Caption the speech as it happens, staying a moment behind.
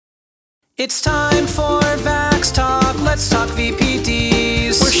It's time for Vax Talk. Let's talk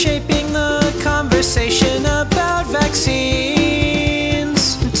VPDs. We're shaping the conversation about vaccines.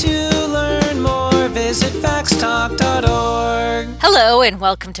 To learn more, visit vaxtalk.org. Hello and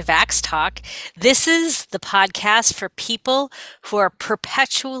welcome to Vax Talk. This is the podcast for people who are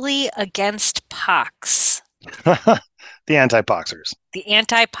perpetually against pox. The anti-poxers. The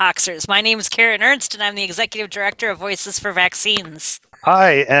anti-poxers. My name is Karen Ernst and I'm the Executive Director of Voices for Vaccines.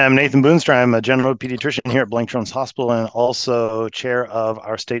 I am Nathan Boonstra. I'm a general pediatrician here at Blank Children's Hospital and also chair of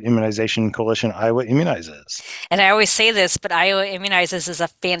our state immunization coalition, Iowa Immunizes. And I always say this, but Iowa Immunizes is a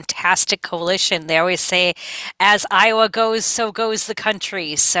fantastic coalition. They always say, as Iowa goes, so goes the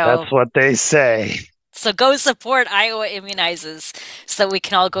country. So that's what they say. So go support Iowa Immunizes so that we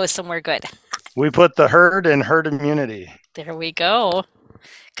can all go somewhere good. We put the herd in herd immunity. There we go.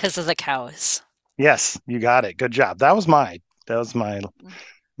 Because of the cows. Yes, you got it. Good job. That was my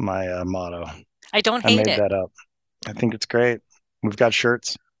motto. I don't hate it. I made that up. I think it's great. We've got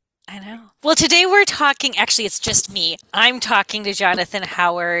shirts. I know. Well, today we're talking, actually, it's just me. I'm talking to Jonathan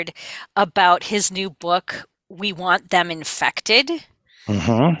Howard about his new book, We Want Them Infected,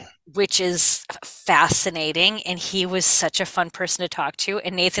 which is fascinating. And he was such a fun person to talk to.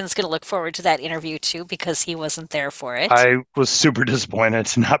 And Nathan's going to look forward to that interview, too, because he wasn't there for it. I was super disappointed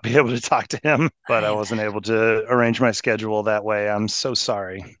to not be able to talk to him, but I wasn't able to arrange my schedule that way. I'm so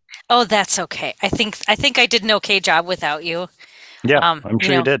sorry. Oh, that's okay. I think I did an okay job without you. Yeah, I'm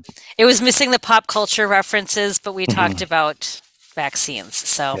sure you did. It was missing the pop culture references, but we talked about vaccines.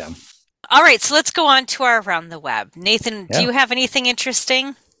 So, yeah. All right, so let's go on to our Around the Web. Nathan, do you have anything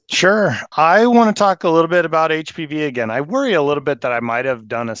interesting? Sure. I want to talk a little bit about HPV again. I worry a little bit that I might have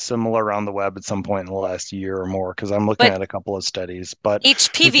done a similar Around the Web at some point in the last year or more because I'm looking at a couple of studies. But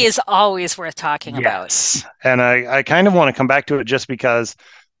HPV is always worth talking about. Yes, and I kind of want to come back to it just because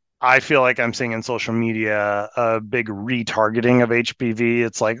I feel like I'm seeing in social media a big retargeting of HPV.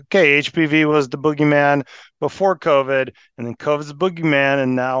 It's like, okay, HPV was the boogeyman before COVID, and then COVID's the boogeyman,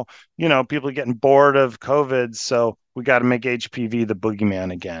 and now, people are getting bored of COVID, so we got to make HPV the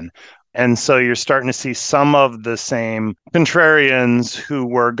boogeyman again. And so you're starting to see some of the same contrarians who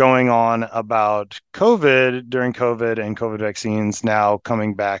were going on about COVID during COVID and COVID vaccines now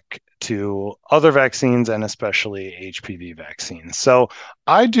coming back to other vaccines and especially HPV vaccines. So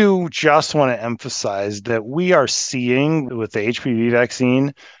I do just want to emphasize that we are seeing with the HPV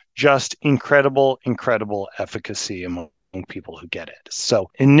vaccine just incredible efficacy among people who get it. So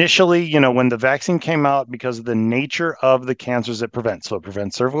initially, when the vaccine came out, because of the nature of the cancers it prevents, so it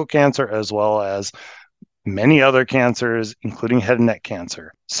prevents cervical cancer as well as many other cancers, including head and neck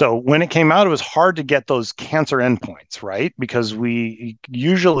cancer. So when it came out, it was hard to get those cancer endpoints, right? Because we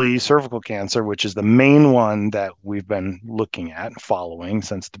usually, cervical cancer, which is the main one that we've been looking at and following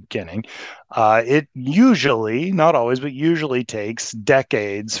since the beginning, it usually, not always, but usually takes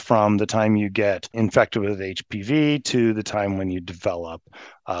decades from the time you get infected with HPV to the time when you develop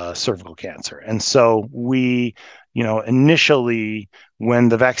cervical cancer. And so we, initially, when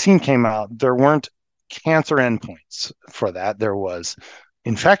the vaccine came out, there weren't cancer endpoints for that. There was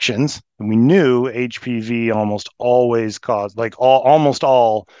infections. We knew HPV almost always caused, almost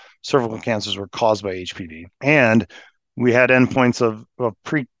all cervical cancers were caused by HPV. And we had endpoints of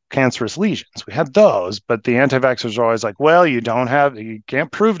precancerous lesions. We had those, but the anti-vaxxers are always like, well, you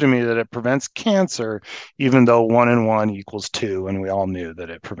can't prove to me that it prevents cancer, even though 1 and 1 equals 2. And we all knew that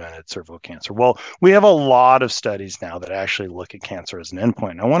it prevented cervical cancer. Well, we have a lot of studies now that actually look at cancer as an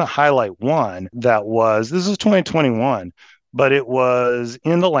endpoint. And I want to highlight one this is 2021, but it was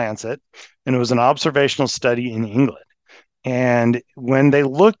in the Lancet, and it was an observational study in England. And when they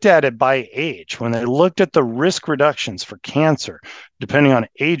looked at it by age, when they looked at the risk reductions for cancer, depending on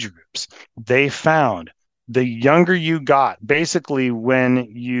age groups, they found the younger you got, basically when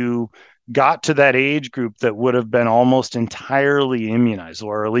you got to that age group that would have been almost entirely immunized,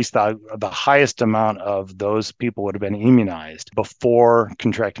 or at least the highest amount of those people would have been immunized before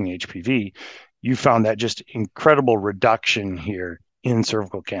contracting HPV, you found that just incredible reduction here in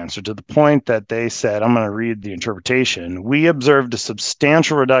cervical cancer, to the point that they said, I'm going to read the interpretation, we observed a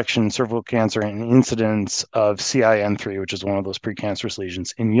substantial reduction in cervical cancer and incidence of CIN3, which is one of those precancerous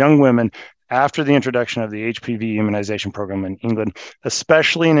lesions, in young women after the introduction of the HPV immunization program in England,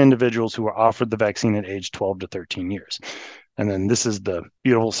 especially in individuals who were offered the vaccine at age 12 to 13 years. And then this is the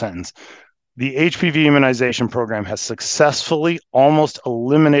beautiful sentence. The HPV immunization program has successfully almost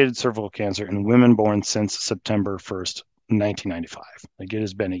eliminated cervical cancer in women born since September 1st, 1995. Like, it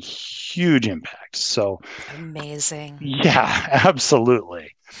has been a huge impact. So amazing. Yeah,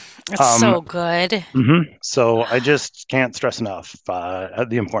 absolutely. It's so good. So I just can't stress enough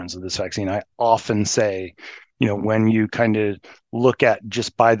the importance of this vaccine. I often say, when you kind of look at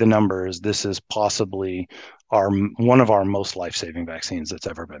just by the numbers, this is possibly one of our most life-saving vaccines that's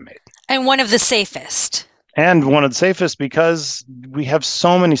ever been made. And one of the safest. And one of the safest because we have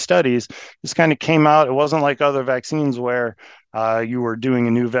so many studies. This kind of came out. It wasn't like other vaccines where you were doing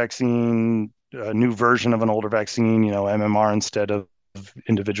a new vaccine, a new version of an older vaccine, MMR instead of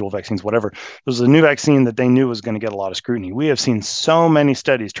individual vaccines, whatever. It was a new vaccine that they knew was going to get a lot of scrutiny. We have seen so many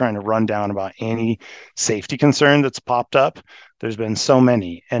studies trying to run down about any safety concern that's popped up. There's been so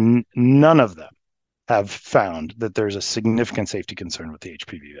many, and none of them have found that there's a significant safety concern with the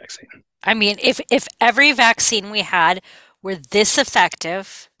HPV vaccine. I mean, if every vaccine we had were this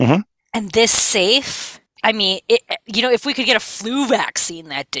effective and this safe, I mean, if we could get a flu vaccine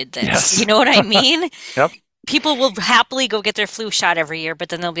that did this, yes. You know what I mean? Yep. People will happily go get their flu shot every year, but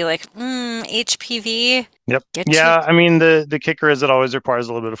then they'll be like, HPV. Yep. I mean, the kicker is it always requires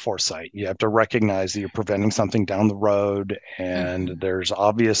a little bit of foresight. You have to recognize that you're preventing something down the road, and there's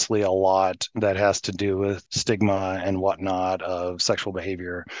obviously a lot that has to do with stigma and whatnot of sexual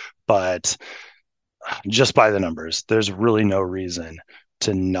behavior. But just by the numbers, there's really no reason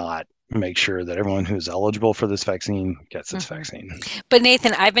to not make sure that everyone who's eligible for this vaccine gets this vaccine. But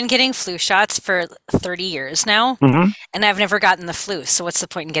Nathan, I've been getting flu shots for 30 years now, and I've never gotten the flu. So what's the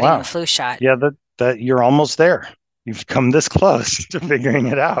point in getting the flu shot? Yeah, that you're almost there. You've come this close to figuring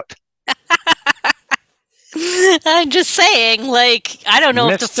it out. I'm just saying, I don't know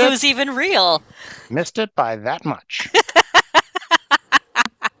if the flu's even real. Missed it by that much.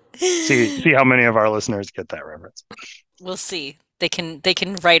 See how many of our listeners get that reference. We'll see. They can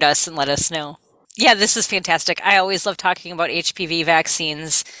write us and let us know. Yeah, this is fantastic. I always love talking about HPV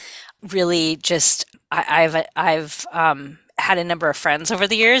vaccines. Really, just I've had a number of friends over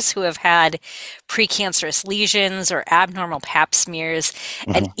the years who have had precancerous lesions or abnormal pap smears,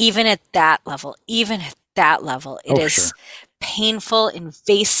 and even at that level, it is painful,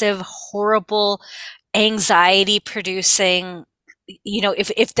 invasive, horrible, anxiety-producing.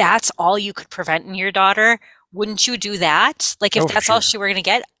 If that's all you could prevent in your daughter, wouldn't you do that? If that's all she were going to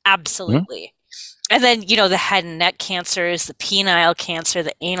get? Absolutely. And then, the head and neck cancers, the penile cancer,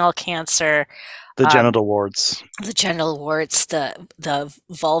 the anal cancer. The genital warts. The genital warts, the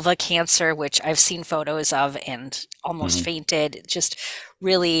vulva cancer, which I've seen photos of and almost fainted. Just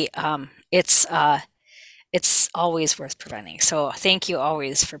really, it's always worth preventing. So thank you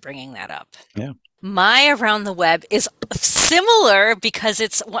always for bringing that up. Yeah. My Around the Web is similar because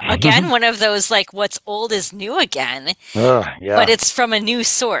it's, again, one of those what's old is new again, but it's from a new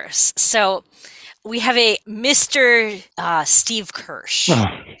source. So we have a Mr. Steve Kirsch.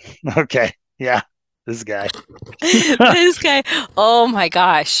 Okay. Yeah. This guy. This guy. Oh my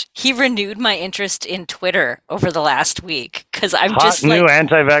gosh. He renewed my interest in Twitter over the last week because I'm just new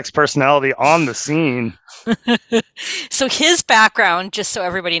anti-vax personality on the scene. So his background, just so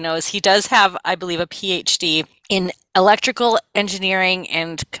everybody knows, he does have, I believe, a PhD in electrical engineering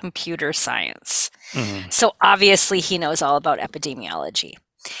and computer science. So obviously he knows all about epidemiology.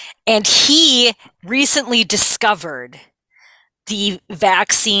 And he recently discovered the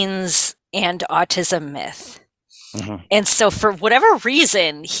vaccines and autism myth. And so for whatever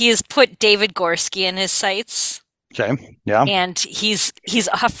reason, he has put David Gorski in his sights. Okay. Yeah. And he's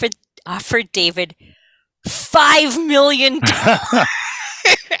offered David $5 million.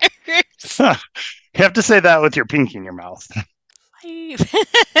 You have to say that with your pinky in your mouth.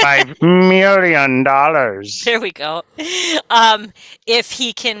 $5 million. There we go. If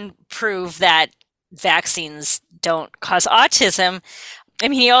he can prove that vaccines don't cause autism. I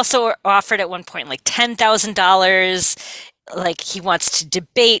mean, he also offered at one point $10,000. He wants to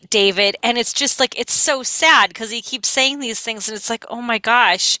debate David, and it's just it's so sad because he keeps saying these things, and it's oh my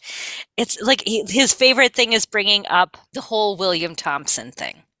gosh, it's his favorite thing is bringing up the whole William Thompson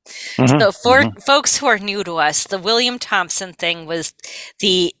thing. So for folks who are new to us, the William Thompson thing was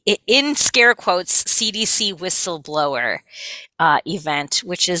the, in scare quotes, CDC whistleblower event,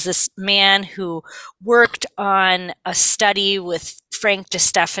 which is this man who worked on a study with Frank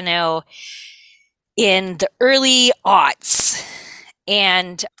DiStefano in the early aughts.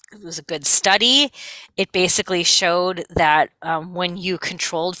 And it was a good study. It basically showed that when you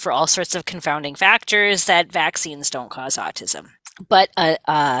controlled for all sorts of confounding factors, that vaccines don't cause autism. But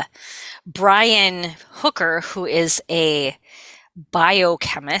Brian Hooker, who is a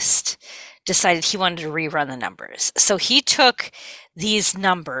biochemist, decided he wanted to rerun the numbers. So he took these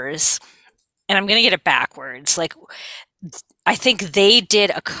numbers, and I'm going to get it backwards. I think they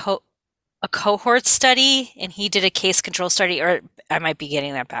did a cohort study, and he did a case control study, or I might be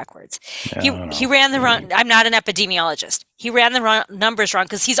getting that backwards. He ran the wrong. I'm not an epidemiologist. He ran the wrong numbers wrong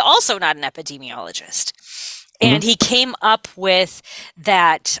because he's also not an epidemiologist, and he came up with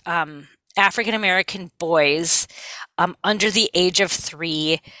that African American boys under the age of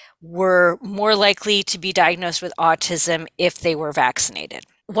 3 were more likely to be diagnosed with autism if they were vaccinated.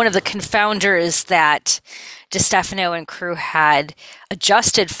 One of the confounders that DeStefano and crew had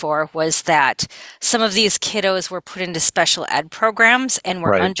adjusted for was that some of these kiddos were put into special ed programs and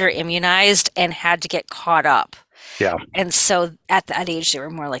were under-immunized and had to get caught up. Yeah. And so at that age, they were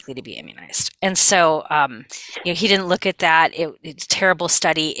more likely to be immunized. And so, he didn't look at that. It's a terrible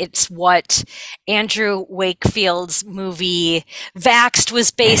study. It's what Andrew Wakefield's movie Vaxxed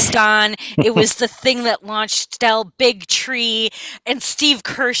was based on. It was the thing that launched Stell Big Tree, and Steve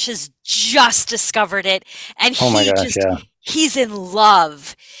Kirsch has just discovered it. And he's in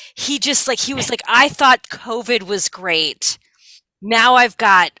love. He was like, I thought COVID was great. Now I've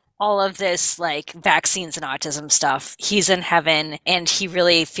got all of this like vaccines and autism stuff. He's in heaven, and he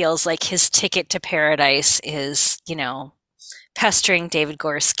really feels like his ticket to paradise is, pestering David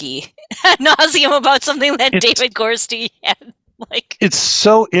Gorski ad nauseum about something that David Gorski had. It's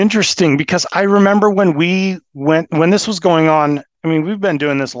so interesting because I remember when this was going on. I mean, we've been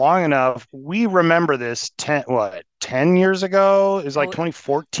doing this long enough. We remember this 10 years ago? It was like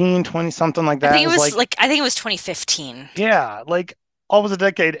 2014, 20 something like that. I think it was 2015. Yeah, like almost a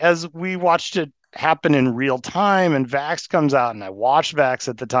decade as we watched it happen in real time, and Vax comes out, and I watched Vax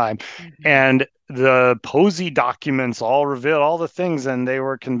at the time, and the Posey documents all revealed all the things, and they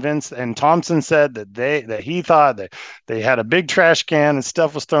were convinced, and Thompson said that he thought that they had a big trash can and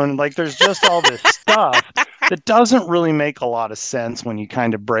stuff was thrown. Like, there's just all this stuff that doesn't really make a lot of sense when you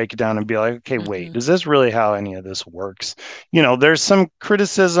kind of break it down and be like, okay, wait, is this really how any of this works? There's some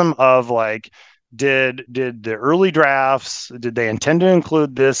criticism of like, did the early drafts, did they intend to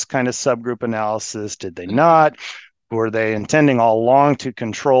include this kind of subgroup analysis? Did they not? Were they intending all along to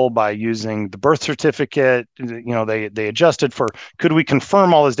control by using the birth certificate? They adjusted for, could we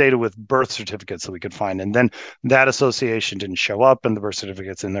confirm all this data with birth certificates so we could find? And then that association didn't show up in the birth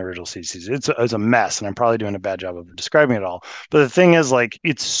certificates in the original CCs. It's a mess, and I'm probably doing a bad job of describing it all. But the thing is, like,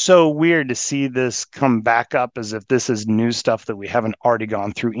 it's so weird to see this come back up as if this is new stuff that we haven't already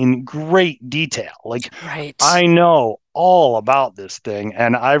gone through in great detail. Like, I know all about this thing,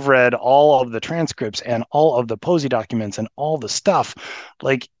 and I've read all of the transcripts and all of the Posey documents and all the stuff.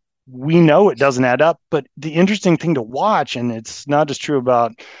 Like, we know it doesn't add up, but the interesting thing to watch, and it's not just true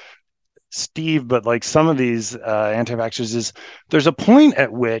about Steve, but like some of these anti-vaxxers, is there's a point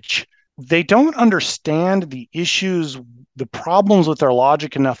at which they don't understand the issues, the problems with their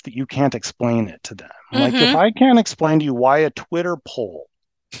logic enough that you can't explain it to them. Like, if I can't explain to you why a Twitter poll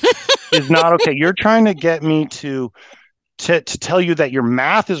is not okay, you're trying to get me to tell you that your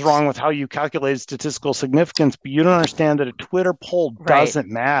math is wrong with how you calculate statistical significance, but you don't understand that a Twitter poll doesn't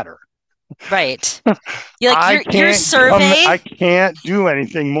matter. Right. Your survey. I can't do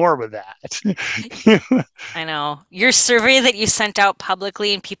anything more with that. I know. Your survey that you sent out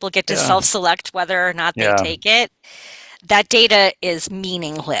publicly and people get to self-select whether or not they take it, that data is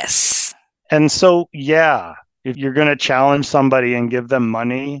meaningless. And so, if you're going to challenge somebody and give them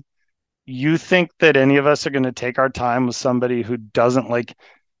money, you think that any of us are going to take our time with somebody who doesn't, like,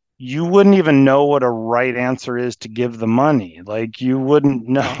 you wouldn't even know what a right answer is to give the money. Like, you wouldn't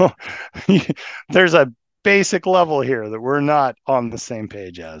know. There's a basic level here that we're not on the same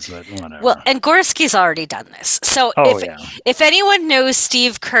page as, but whatever. Well, and Gorski's already done this. So if anyone knows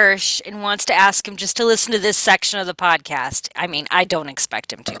Steve Kirsch and wants to ask him just to listen to this section of the podcast, I mean, I don't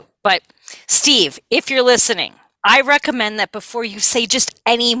expect him to. But Steve, if you're listening, I recommend that before you say just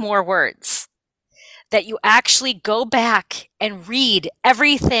any more words, that you actually go back and read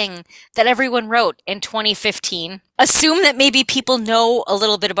everything that everyone wrote in 2015. Assume that maybe people know a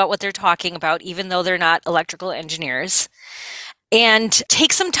little bit about what they're talking about, even though they're not electrical engineers. And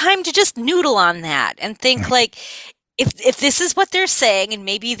take some time to just noodle on that and think, like, if this is what they're saying and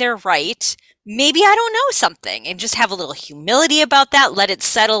maybe they're right, maybe I don't know something, and just have a little humility about that, let it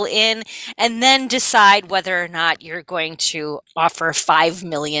settle in, and then decide whether or not you're going to offer $5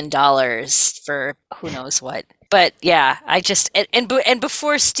 million for who knows what. But yeah, I just, and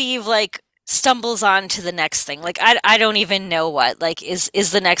before Steve like stumbles on to the next thing, like I don't even know what, like, is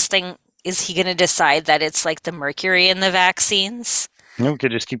the next thing, is he going to decide that it's like the mercury in the vaccines? We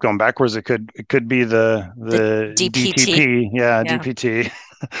could just keep going backwards. It could be the DPT. DTP. Yeah, DPT.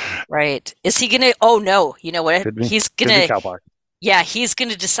 Right. Is he going to, oh no, you know what? He's going to, he's going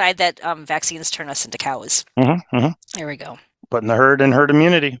to decide that vaccines turn us into cows. There we go. Putting the herd in herd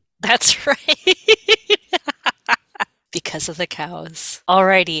immunity. That's right. Because of the cows.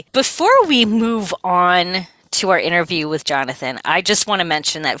 Alrighty. Before we move on to our interview with Jonathan, I just want to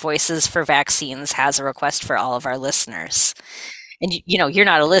mention that Voices for Vaccines has a request for all of our listeners. And you're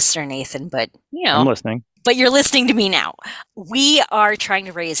not a listener, Nathan, but I'm listening. But you're listening to me now. We are trying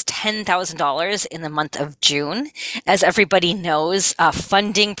to raise $10,000 in the month of June. As everybody knows,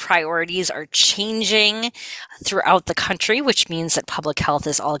 funding priorities are changing throughout the country, which means that public health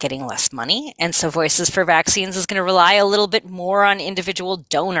is all getting less money. And so Voices for Vaccines is going to rely a little bit more on individual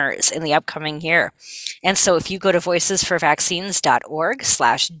donors in the upcoming year. And so if you go to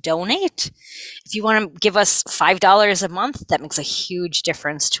voicesforvaccines.org/donate, if you want to give us $5 a month, that makes a huge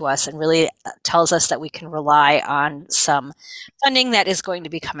difference to us and really tells us that we can rely on some funding that is going to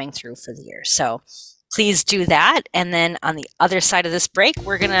be coming through for the year. So please do that. And then on the other side of this break,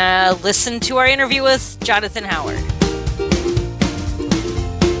 we're going to listen to our interview with Jonathan Howard.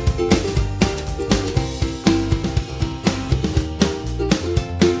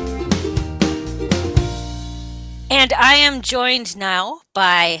 And I am joined now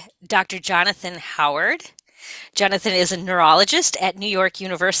by Dr. Jonathan Howard. Jonathan is a neurologist at New York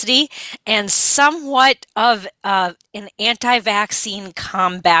University and somewhat of an anti-vaccine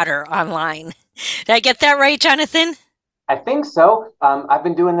combatter online. Did I get that right, Jonathan? I think so. I've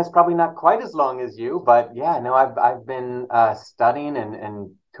been doing this probably not quite as long as you, but yeah, no, I've been studying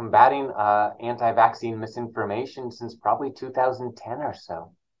and combating anti-vaccine misinformation since probably 2010 or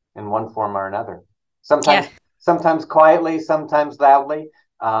so, in one form or another. Sometimes quietly, sometimes loudly.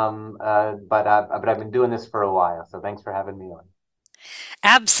 But I've been doing this for a while, so thanks for having me on.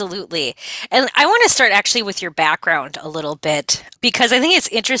 Absolutely. And I want to start actually with your background a little bit, because I think it's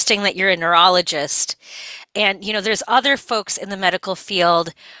interesting that you're a neurologist. And, there's other folks in the medical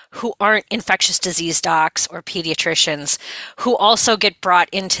field who aren't infectious disease docs or pediatricians who also get brought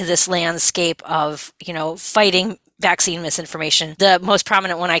into this landscape of, fighting vaccine misinformation. The most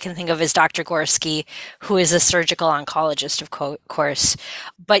prominent one I can think of is Dr. Gorski, who is a surgical oncologist, of course.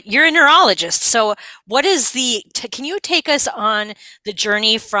 But you're a neurologist. So can you take us on the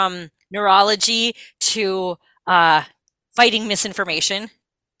journey from neurology to fighting misinformation?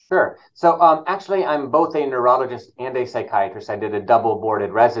 Sure. So actually, I'm both a neurologist and a psychiatrist. I did a double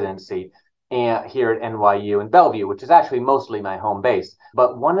boarded residency here at NYU in Bellevue, which is actually mostly my home base.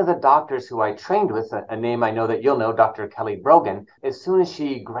 But one of the doctors who I trained with, a name I know that you'll know, Dr. Kelly Brogan, as soon as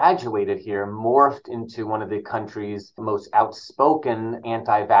she graduated here, morphed into one of the country's most outspoken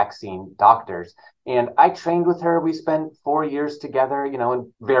anti-vaccine doctors. And I trained with her. We spent 4 years together,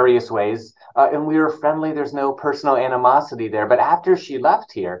 in various ways. And we were friendly. There's no personal animosity there. But after she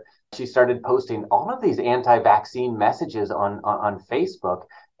left here, she started posting all of these anti-vaccine messages on Facebook.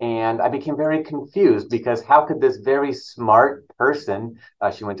 And I became very confused because how could this very smart person,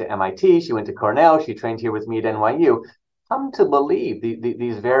 she went to MIT, she went to Cornell, she trained here with me at NYU, come to believe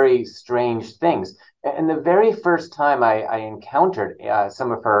these very strange things? And the very first time I encountered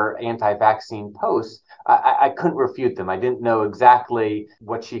some of her anti-vaccine posts, I couldn't refute them. I didn't know exactly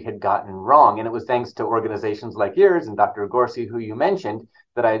what she had gotten wrong. And it was thanks to organizations like yours and Dr. Gorsi, who you mentioned,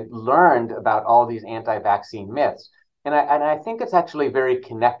 that I learned about all these anti-vaccine myths. And I think it's actually very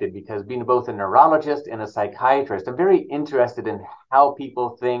connected because being both a neurologist and a psychiatrist, I'm very interested in how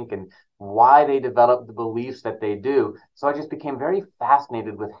people think and why they develop the beliefs that they do. So I just became very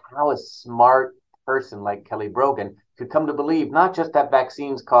fascinated with how a smart person like Kelly Brogan could come to believe not just that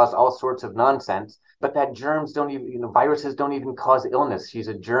vaccines cause all sorts of nonsense, but that germs don't even, viruses don't even cause illness. She's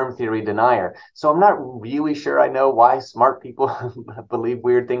a germ theory denier. So I'm not really sure I know why smart people believe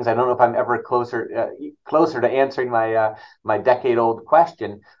weird things. I don't know if I'm ever closer to answering my decade-old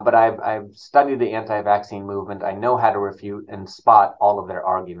question, but I've studied the anti-vaccine movement. I know how to refute and spot all of their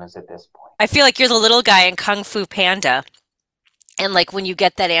arguments at this point. I feel like you're the little guy in Kung Fu Panda. And like when you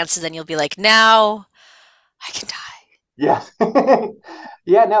get that answer, then you'll be like, now I can die. Yes.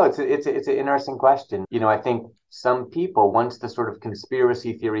 Yeah, no, it's an interesting question. I think some people, once the sort of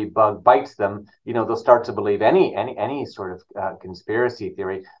conspiracy theory bug bites them, they'll start to believe any sort of conspiracy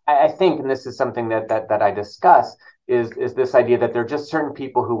theory. I think, and this is something that I discuss, is this idea that there are just certain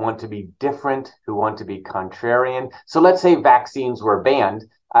people who want to be different, who want to be contrarian. So let's say vaccines were banned.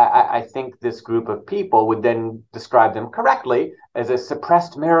 I think this group of people would then describe them correctly as a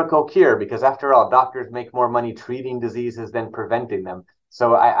suppressed miracle cure, because after all, doctors make more money treating diseases than preventing them.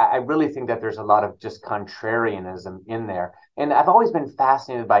 So I really think that there's a lot of just contrarianism in there. And I've always been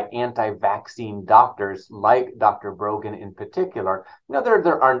fascinated by anti-vaccine doctors like Dr. Brogan in particular.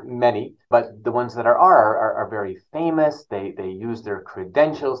 There aren't many, but the ones that are very famous. They use their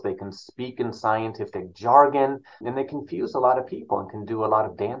credentials. They can speak in scientific jargon, and they confuse a lot of people and can do a lot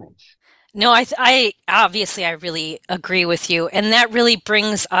of damage. No, I obviously I really agree with you. And that really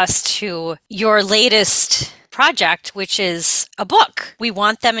brings us to your latest project, which is a book. We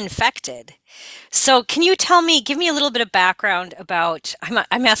Want Them Infected. So can you give me a little bit of background about,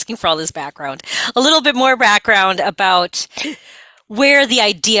 I'm asking for all this background, a little bit more background about where the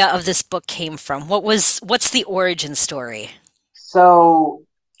idea of this book came from. What's the origin story? So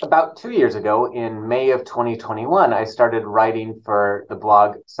about 2 years ago, in May of 2021, I started writing for the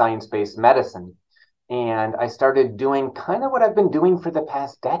blog Science Based Medicine. And I started doing kind of what I've been doing for the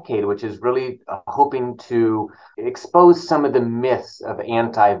past decade, which is really hoping to expose some of the myths of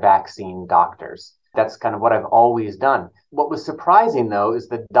anti-vaccine doctors. That's kind of what I've always done. What was surprising, though, is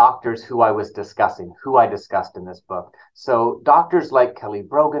the doctors who I discussed in this book. So doctors like Kelly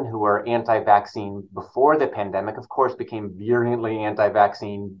Brogan, who were anti-vaccine before the pandemic, of course, became virulently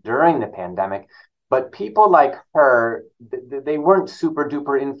anti-vaccine during the pandemic. But people like her, they weren't super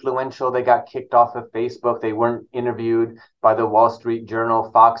duper influential. They got kicked off of Facebook. They weren't interviewed by the Wall Street Journal,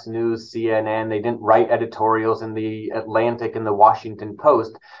 Fox News, CNN. They didn't write editorials in the Atlantic and the Washington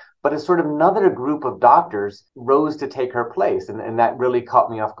Post. But a sort of another group of doctors rose to take her place. And that really caught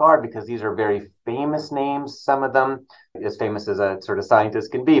me off guard because these are very famous names, some of them as famous as a sort of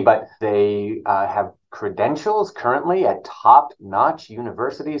scientist can be, but they have credentials currently at top-notch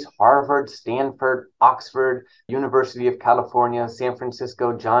universities: Harvard, Stanford, Oxford, University of California, San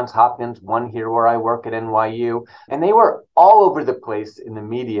Francisco, Johns Hopkins, one here where I work at NYU. And they were all over the place in the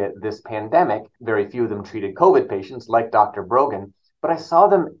media this pandemic. Very few of them treated COVID patients like Dr. Brogan. But I saw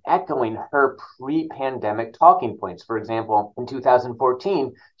them echoing her pre-pandemic talking points. For example, in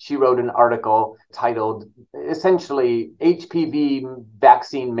 2014, she wrote an article titled, essentially, HPV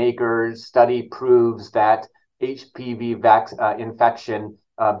vaccine makers study proves that HPV infection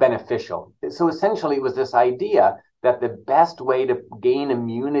beneficial. So essentially, it was this idea that the best way to gain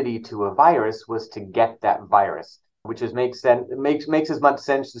immunity to a virus was to get that virus, which makes as much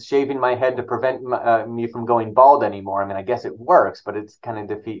sense as shaving my head to prevent me from going bald anymore. I mean, I guess it works, but it's kind of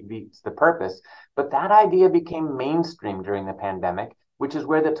defeats the purpose. But that idea became mainstream during the pandemic, which is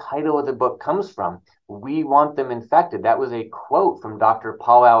where the title of the book comes from. We Want Them Infected. That was a quote from Dr.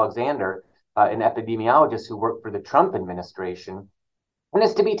 Paul Alexander, an epidemiologist who worked for the Trump administration. And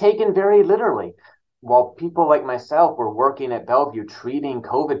it's to be taken very literally. While people like myself were working at Bellevue treating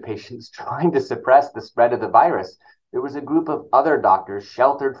COVID patients, trying to suppress the spread of the virus, there was a group of other doctors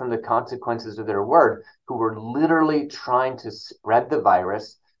sheltered from the consequences of their word who were literally trying to spread the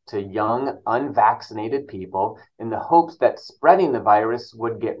virus to young, unvaccinated people in the hopes that spreading the virus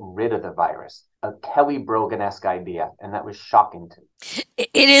would get rid of the virus. A Kelly Brogan-esque idea, and that was shocking to me.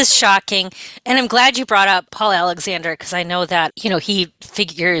 It is shocking, and I'm glad you brought up Paul Alexander because I know that, he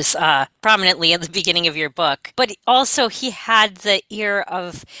figures prominently at the beginning of your book, but also he had the ear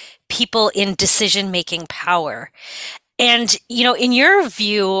of people in decision-making power. And, in your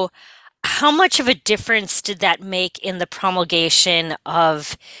view, how much of a difference did that make in the promulgation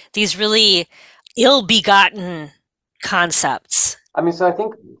of these really ill-begotten concepts? I mean, so I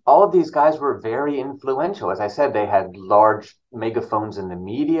think all of these guys were very influential. As I said, they had large megaphones in the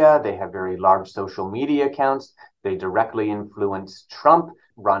media. They have very large social media accounts. They directly influenced Trump,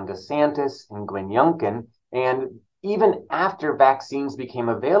 Ron DeSantis, and Gwen Youngkin. And even after vaccines became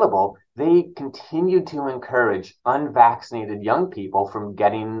available, they continued to encourage unvaccinated young people from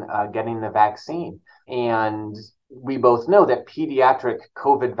getting the vaccine. And we both know that pediatric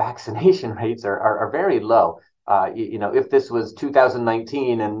COVID vaccination rates are very low. If this was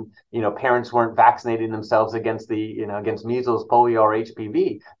 2019 and, parents weren't vaccinating themselves against against measles, polio, or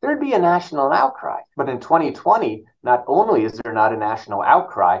HPV, there'd be a national outcry. But in 2020, not only is there not a national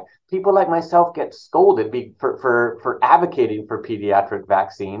outcry, people like myself get scolded for advocating for pediatric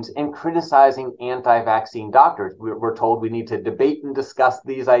vaccines and criticizing anti-vaccine doctors. We're told we need to debate and discuss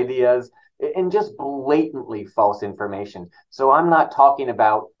these ideas, and just blatantly false information. So I'm not talking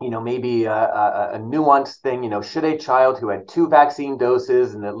about, maybe a nuanced thing, should a child who had 2 vaccine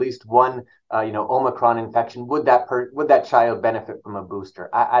doses and at least one, Omicron infection, would that child benefit from a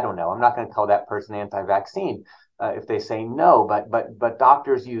booster? I don't know. I'm not going to call that person anti-vaccine if they say no, but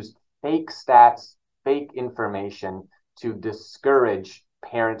doctors use fake stats, fake information to discourage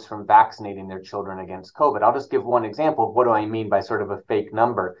parents from vaccinating their children against COVID. I'll just give one example of what do I mean by sort of a fake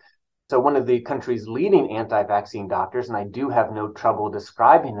number. So one of the country's leading anti-vaccine doctors, and I do have no trouble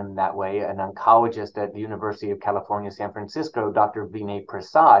describing him that way, an oncologist at the University of California, San Francisco, Dr. Vinay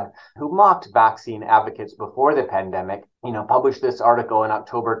Prasad, who mocked vaccine advocates before the pandemic, published this article in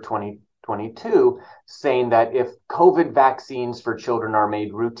October 2022 saying that if COVID vaccines for children are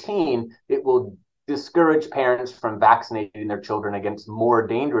made routine, it will discourage parents from vaccinating their children against more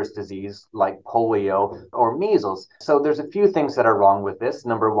dangerous disease like polio or measles. So there's a few things that are wrong with this.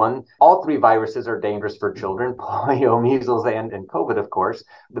 Number one, all three viruses are dangerous for children, polio, measles, and COVID, of course.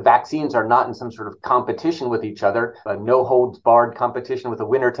 The vaccines are not in some sort of competition with each other, a no holds barred competition with a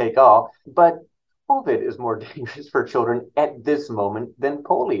winner take all, but COVID is more dangerous for children at this moment than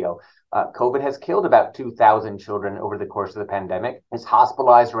polio. COVID has killed about 2,000 children over the course of the pandemic. It's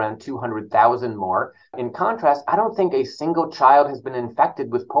hospitalized around 200,000 more. In contrast, I don't think a single child has been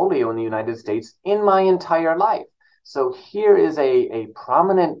infected with polio in the United States in my entire life. So here is a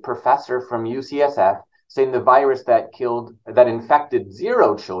prominent professor from UCSF saying the virus that infected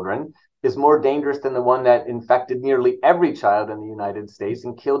 0 children is more dangerous than the one that infected nearly every child in the United States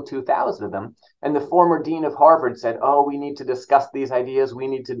and killed 2,000 of them. And the former dean of Harvard said, we need to discuss these ideas, we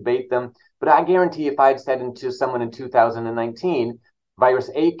need to debate them. But I guarantee if I'd said to someone in 2019, virus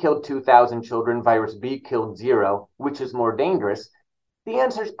A killed 2,000 children, virus B killed 0, which is more dangerous? The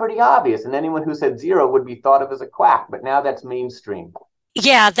answer is pretty obvious. And anyone who said 0 would be thought of as a quack, but now that's mainstream.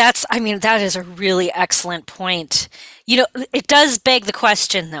 Yeah, that is a really excellent point. It does beg the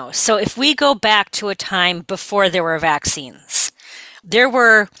question, though. So if we go back to a time before there were vaccines, there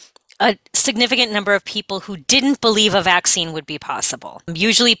were a significant number of people who didn't believe a vaccine would be possible.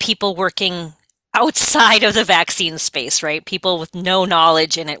 Usually people working outside of the vaccine space, right? People with no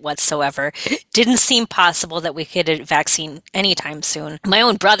knowledge in it whatsoever. Didn't seem possible that we could get a vaccine anytime soon. My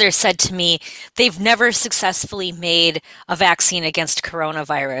own brother said to me, they've never successfully made a vaccine against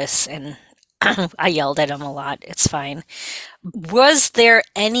coronavirus. And I yelled at him a lot. It's fine. Was there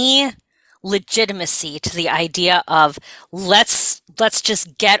any legitimacy to the idea of let's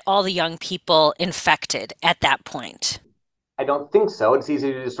just get all the young people infected at that point? I don't think so. It's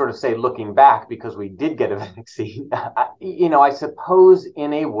easy to sort of say looking back because we did get a vaccine. I suppose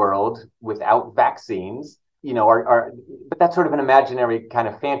in a world without vaccines, but that's sort of an imaginary kind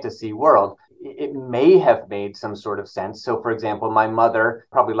of fantasy world. It may have made some sort of sense. So, for example, my mother,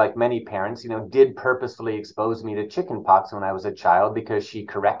 probably like many parents, did purposefully expose me to chickenpox when I was a child because she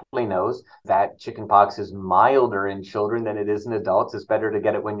correctly knows that chickenpox is milder in children than it is in adults. It's better to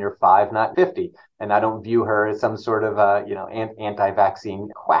get it when you're 5, not 50. And I don't view her as some sort of, anti-vaccine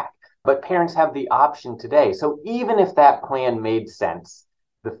quack. But parents have the option today. So even if that plan made sense,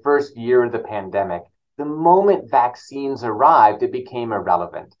 the first year of the pandemic, the moment vaccines arrived, it became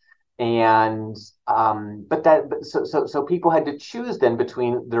irrelevant. And so people had to choose then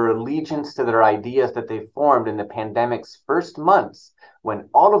between their allegiance to their ideas that they formed in the pandemic's first months, when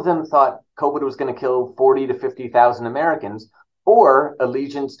all of them thought COVID was going to kill 40 to 50,000 Americans, or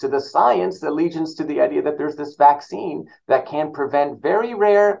allegiance to the science, allegiance to the idea that there's this vaccine that can prevent very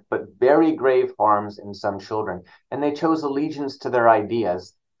rare but very grave harms in some children. And they chose allegiance to their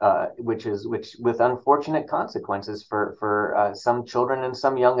ideas. Which with unfortunate consequences for some children and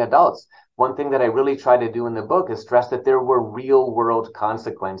some young adults. One thing that I really try to do in the book is stress that there were real world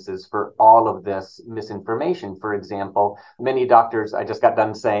consequences for all of this misinformation. For example, many doctors, I just got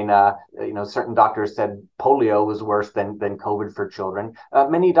done saying, certain doctors said polio was worse than COVID for children.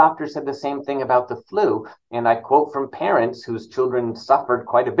 Many doctors said the same thing about the flu. And I quote from parents whose children suffered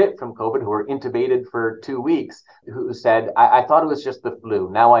quite a bit from COVID, who were intubated for 2 weeks, who said, I thought it was just the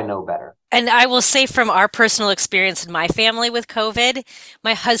flu. Now I know better. And I will say from our personal experience in my family with COVID,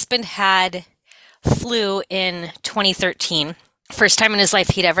 my husband had flu in 2013. First time in his life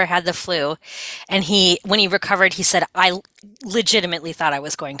he'd ever had the flu. And when he recovered, he said, I legitimately thought I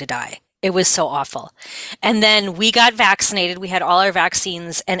was going to die. It was so awful. And then we got vaccinated. We had all our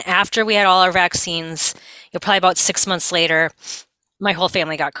vaccines. And after we had all our vaccines, probably about 6 months later, my whole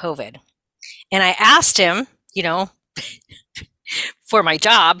family got COVID. And I asked him, for my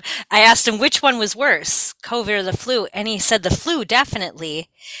job, I asked him which one was worse, COVID or the flu. And he said the flu, definitely.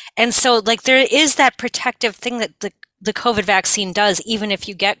 And so there is that protective thing that the COVID vaccine does. Even if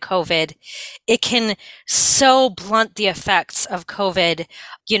you get COVID, it can so blunt the effects of COVID,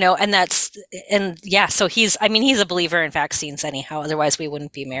 so he's a believer in vaccines anyhow. Otherwise we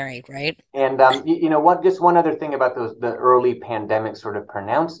wouldn't be married. Right. And, just one other thing about the early pandemic sort of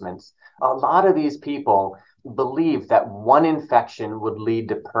pronouncements, a lot of these people believed that one infection would lead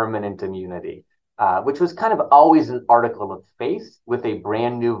to permanent immunity, which was kind of always an article of faith with a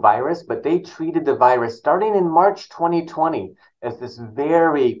brand new virus. But they treated the virus starting in March 2020 as this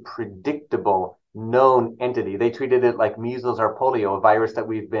very predictable known entity. They treated it like measles or polio, a virus that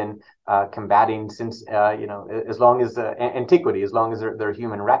we've been combating since, as long as antiquity, as long as there are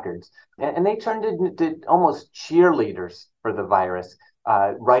human records. And they turned it into almost cheerleaders for the virus,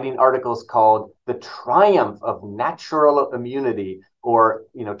 writing articles called "The Triumph of Natural Immunity," or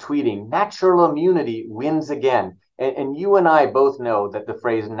tweeting "Natural immunity wins again." And you and I both know that the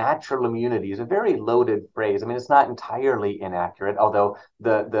phrase natural immunity is a very loaded phrase. I mean, it's not entirely inaccurate, although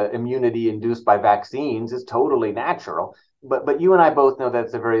the immunity induced by vaccines is totally natural. But you and I both know that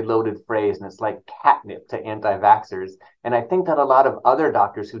it's a very loaded phrase, and it's like catnip to anti-vaxxers. And I think that a lot of other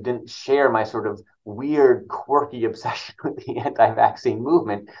doctors who didn't share my sort of weird, quirky obsession with the anti-vaccine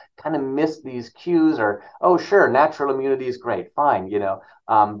movement kind of missed these cues, or, oh, sure, natural immunity is great, fine,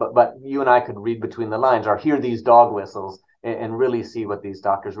 but you and I could read between the lines or hear these dog whistles and really see what these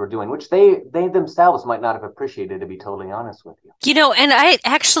doctors were doing, which they themselves might not have appreciated, to be totally honest with you. And I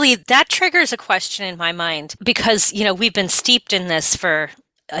actually, that triggers a question in my mind because, we've been steeped in this for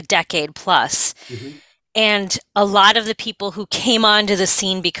a decade plus. Mm-hmm. And a lot of the people who came onto the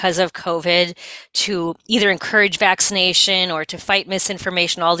scene because of COVID to either encourage vaccination or to fight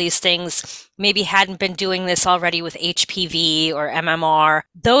misinformation, all these things, maybe hadn't been doing this already with HPV or MMR.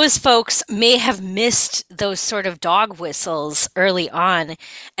 Those folks may have missed those sort of dog whistles early on.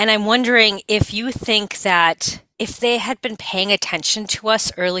 And I'm wondering if you think that if they had been paying attention to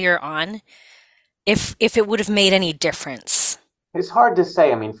us earlier on, if it would have made any difference. It's hard to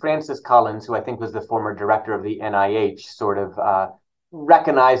say. I mean, Francis Collins, who I think was the former director of the NIH, sort of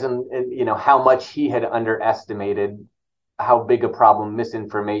recognized how much he had underestimated how big a problem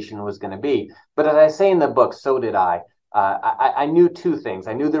misinformation was going to be. But as I say in the book, so did I. I knew two things.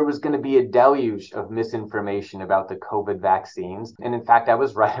 I knew there was going to be a deluge of misinformation about the COVID vaccines. And in fact, I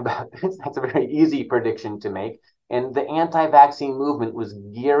was right about this. That's a very easy prediction to make. And the anti-vaccine movement was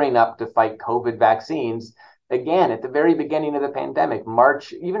gearing up to fight COVID vaccines. Again, at the very beginning of the pandemic,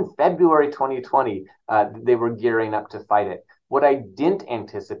 March, even February 2020, they were gearing up to fight it. What I didn't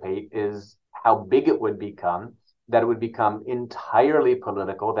anticipate is how big it would become, that it would become entirely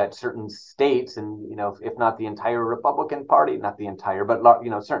political, that certain states and, if not the entire Republican Party, not the entire, but,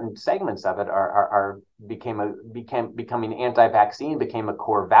 certain segments of it becoming anti-vaccine, became a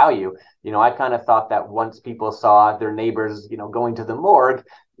core value. I kind of thought that once people saw their neighbors, going to the morgue,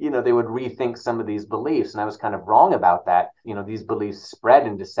 they would rethink some of these beliefs. And I was kind of wrong about that. These beliefs spread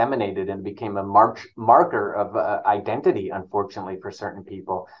and disseminated and became a marker of identity, unfortunately, for certain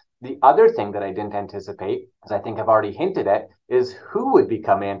people. The other thing that I didn't anticipate, as I think I've already hinted at, is who would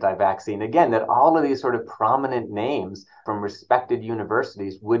become anti-vaccine. Again, that all of these sort of prominent names from respected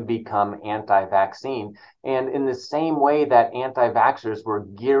universities would become anti-vaccine. And in the same way that anti-vaxxers were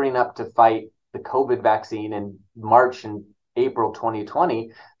gearing up to fight the COVID vaccine in March and April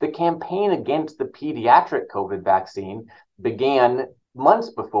 2020, the campaign against the pediatric COVID vaccine began months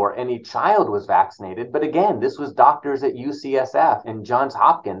before any child was vaccinated. But again, this was doctors at UCSF and Johns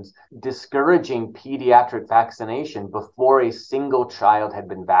Hopkins discouraging pediatric vaccination before a single child had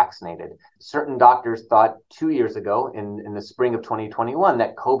been vaccinated. Certain doctors thought 2 years ago, in the spring of 2021,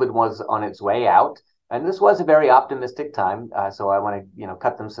 that COVID was on its way out. And this was a very optimistic time, so I want to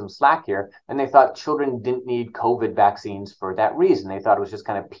cut them some slack here. And they thought children didn't need COVID vaccines for that reason. They thought it was just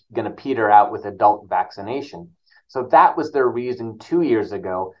kind of going to peter out with adult vaccination. So that was their reason 2 years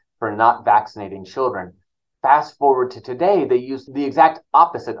ago for not vaccinating children. Fast forward to today, they use the exact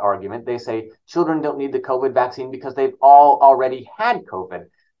opposite argument. They say children don't need the COVID vaccine because they've all already had COVID.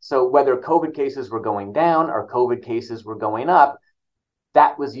 So whether COVID cases were going down or COVID cases were going up,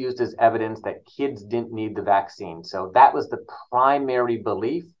 that was used as evidence that kids didn't need the vaccine. So that was the primary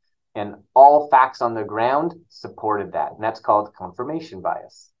belief, and all facts on the ground supported that. And that's called confirmation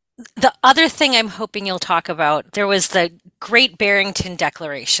bias. The other thing I'm hoping you'll talk about, there was the Great Barrington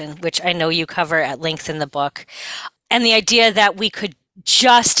Declaration, which I know you cover at length in the book, and the idea that we could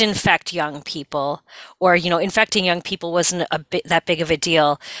just infect young people, or, infecting young people wasn't that big of a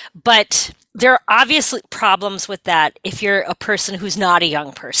deal. But there are obviously problems with that if you're a person who's not a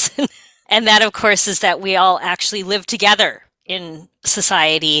young person. And that, of course, is that we all actually live together in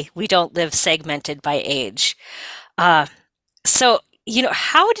society. We don't live segmented by age. So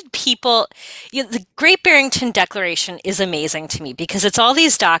how did people, the Great Barrington Declaration is amazing to me because it's all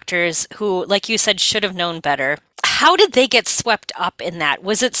these doctors who, like you said, should have known better. How did they get swept up in that?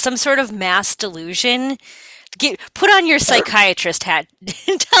 Was it some sort of mass delusion Put on your psychiatrist hat.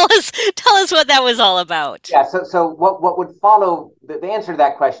 tell us what that was all about. Yeah, so what would follow, the answer to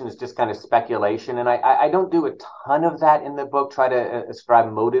that question is just kind of speculation. And I don't do a ton of that in the book, try to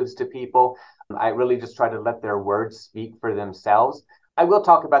ascribe motives to people. I really just try to let their words speak for themselves. I will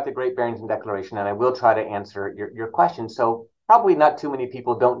talk about the Great Barrington Declaration, and I will try to answer your question. So probably not too many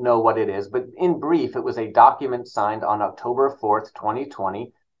people don't know what it is, but in brief, it was a document signed on October 4th,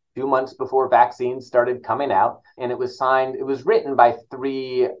 2020, 2 months before vaccines started coming out. And it was written by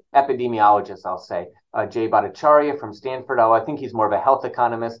three epidemiologists, I'll say. Jay Bhattacharya from Stanford, I think he's more of a health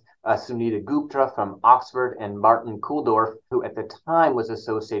economist, Sunita Gupta from Oxford, and Martin Kulldorff, who at the time was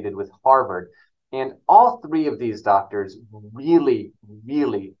associated with Harvard. And all three of these doctors really,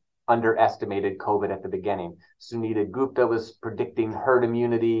 really underestimated COVID at the beginning. Sunita Gupta was predicting herd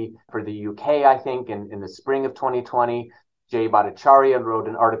immunity for the UK, I think, in the spring of 2020. Jay Bhattacharya wrote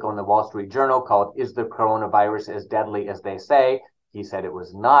an article in the Wall Street Journal called "Is the Coronavirus as Deadly as They Say?" He said it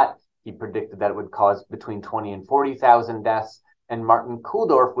was not. He predicted that it would cause between 20 and 40,000 deaths. And Martin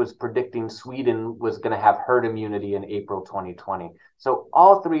Kulldorff was predicting Sweden was going to have herd immunity in April 2020. So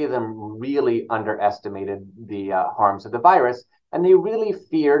all three of them really underestimated the harms of the virus, and they really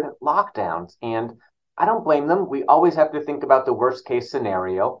feared lockdowns. And I don't blame them. We always have to think about the worst case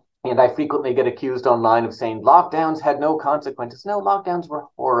scenario. And I frequently get accused online of saying lockdowns had no consequences. No, lockdowns were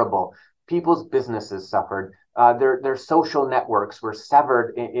horrible. People's businesses suffered. Their social networks were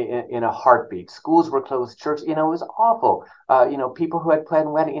severed in a heartbeat. Schools were closed. Church, it was awful. People who had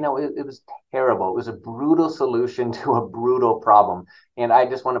planned wedding, it was terrible. It was a brutal solution to a brutal problem. And I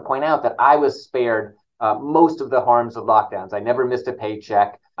just want to point out that I was spared most of the harms of lockdowns. I never missed a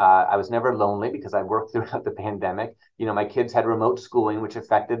paycheck. I was never lonely because I worked throughout the pandemic. My kids had remote schooling, which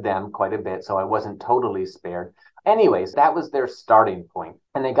affected them quite a bit. So I wasn't totally spared. Anyways, that was their starting point.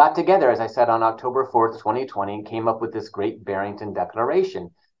 And they got together, as I said, on October 4th, 2020, and came up with this Great Barrington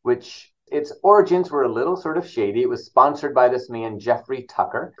Declaration, which its origins were a little sort of shady. It was sponsored by this man, Jeffrey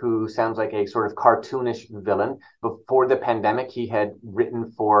Tucker, who sounds like a sort of cartoonish villain. Before the pandemic, he had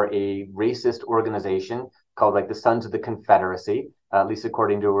written for a racist organization called the Sons of the Confederacy, at least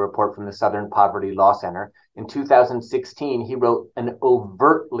according to a report from the Southern Poverty Law Center. In 2016, he wrote an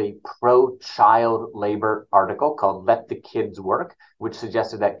overtly pro-child labor article called "Let the Kids Work," which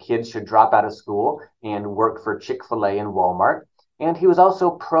suggested that kids should drop out of school and work for Chick-fil-A and Walmart. And he was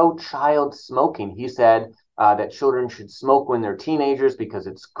also pro-child smoking. He said that children should smoke when they're teenagers because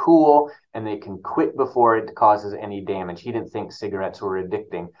it's cool and they can quit before it causes any damage. He didn't think cigarettes were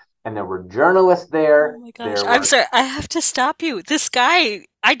addicting. And there were journalists there. Oh my gosh. I'm sorry. I have to stop you. This guy,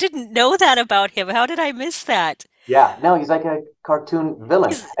 I didn't know that about him. How did I miss that? Yeah, no, he's like a cartoon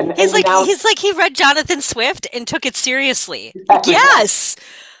villain. He's like he read Jonathan Swift and took it seriously. Exactly. Yes.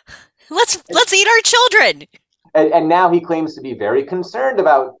 Let's eat our children. And now he claims to be very concerned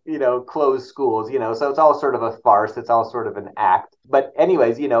about, closed schools, so it's all sort of a farce. It's all sort of an act. But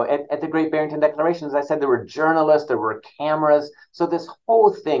anyways, at the Great Barrington Declaration, as I said, there were journalists, there were cameras. So this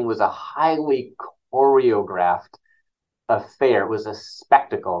whole thing was a highly choreographed affair. It was a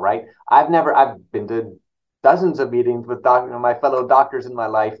spectacle, right? I've been to dozens of meetings with my fellow doctors in my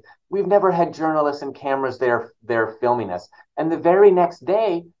life. We've never had journalists and cameras there filming us. And the very next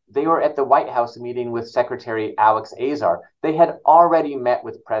day, they were at the White House meeting with Secretary Alex Azar. They had already met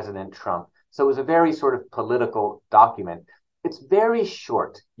with President Trump. So it was a very sort of political document. It's very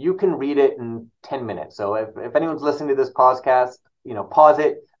short. You can read it in 10 minutes. So if anyone's listening to this podcast, pause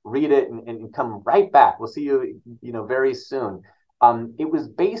it, read it, and come right back. We'll see you, very soon. It was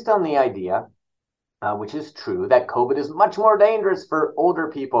based on the idea, which is true, that COVID is much more dangerous for older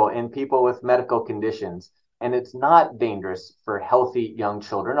people and people with medical conditions. And it's not dangerous for healthy young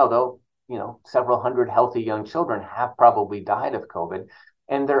children, although, several hundred healthy young children have probably died of COVID.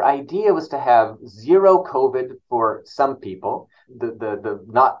 And their idea was to have zero COVID for some people,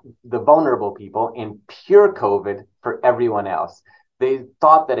 not the vulnerable people, and pure COVID for everyone else. They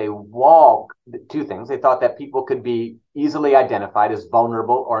thought that two things. They thought that people could be easily identified as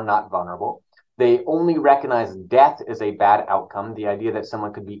vulnerable or not vulnerable. They only recognize death as a bad outcome. The idea that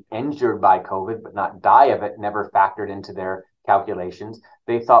someone could be injured by COVID but not die of it never factored into their calculations.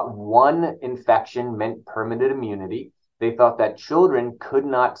 They thought one infection meant permanent immunity. They thought that children could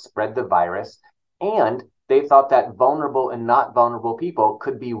not spread the virus. And they thought that vulnerable and not vulnerable people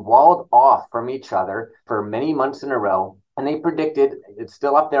could be walled off from each other for many months in a row. And they predicted, it's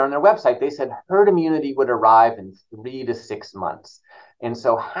still up there on their website, they said herd immunity would arrive in 3 to 6 months. And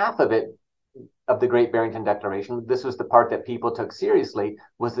so half of the Great Barrington Declaration, this was the part that people took seriously,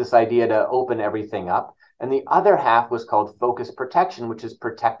 was this idea to open everything up. And the other half was called focused protection, which is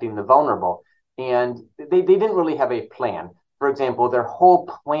protecting the vulnerable. And they didn't really have a plan. For example, their whole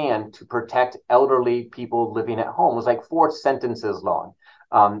plan to protect elderly people living at home was like 4 sentences long.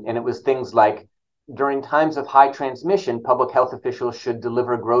 And it was things like, during times of high transmission, public health officials should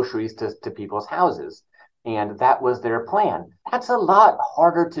deliver groceries to people's houses. And that was their plan. That's a lot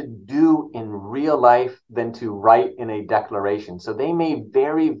harder to do in real life than to write in a declaration. So they made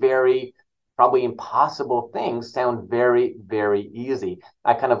very, very probably impossible things sound very, very easy.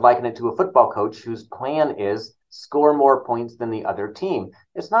 I kind of liken it to a football coach whose plan is score more points than the other team.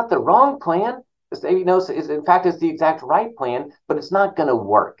 It's not the wrong plan. In fact, it's the exact right plan, but it's not going to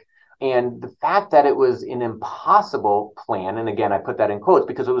work. And the fact that it was an impossible plan, and again, I put that in quotes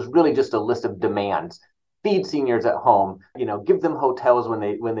because it was really just a list of demands. Feed seniors at home, give them hotels when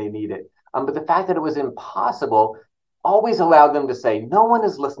they need it. But the fact that it was impossible always allowed them to say, no one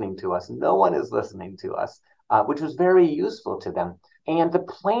is listening to us. No one is listening to us, which was very useful to them. And the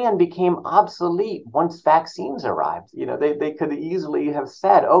plan became obsolete once vaccines arrived. They could easily have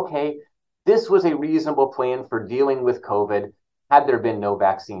said, okay, this was a reasonable plan for dealing with COVID had there been no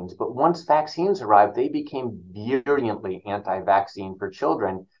vaccines. But once vaccines arrived, they became virulently anti-vaccine for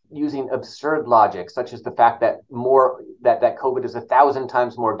children, using absurd logic, such as the fact that COVID is 1,000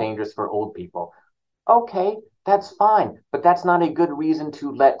 times more dangerous for old people. Okay, that's fine, but that's not a good reason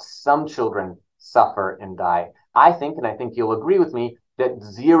to let some children suffer and die. I think, and I think you'll agree with me, that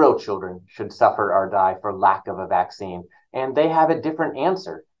 0 children should suffer or die for lack of a vaccine. And they have a different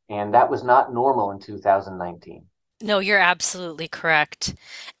answer. And that was not normal in 2019. No, you're absolutely correct.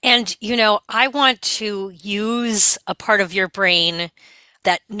 And, I want to use a part of your brain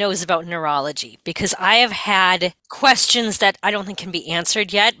that knows about neurology, because I have had questions that I don't think can be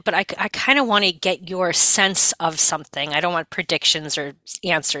answered yet, but I kind of want to get your sense of something. I don't want predictions or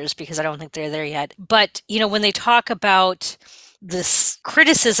answers because I don't think they're there yet. But, when they talk about this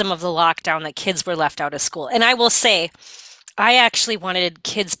criticism of the lockdown that kids were left out of school, and I will say, I actually wanted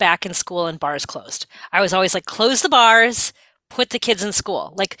kids back in school and bars closed. I was always like, close the bars, put the kids in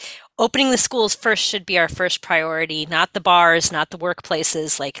school. Like, opening the schools first should be our first priority, not the bars, not the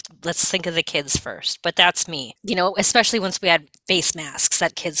workplaces. Like, let's think of the kids first. But that's me, especially once we had face masks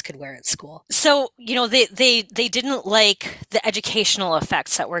that kids could wear at school. So, they didn't like the educational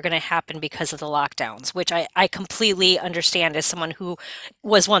effects that were going to happen because of the lockdowns, which I completely understand as someone who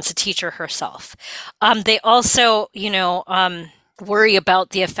was once a teacher herself. They also, worry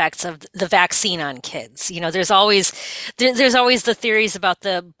about the effects of the vaccine on kids. There's always the theories about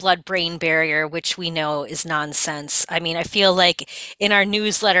the blood-brain barrier, which we know is nonsense. I mean, I feel like in our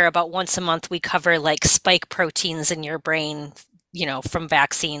newsletter about once a month, we cover like spike proteins in your brain, from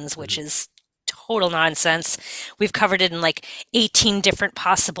vaccines, which is total nonsense. We've covered it in like 18 different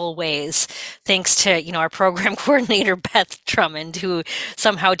possible ways, thanks to, our program coordinator, Beth Drummond, who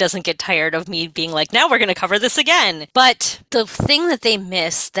somehow doesn't get tired of me being like, now we're going to cover this again. But the thing that they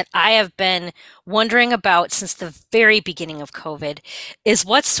miss that I have been wondering about since the very beginning of COVID is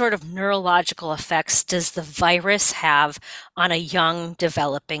what sort of neurological effects does the virus have on a young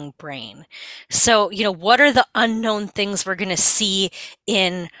developing brain? So, what are the unknown things we're going to see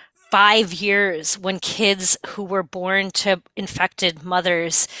in 5 years when kids who were born to infected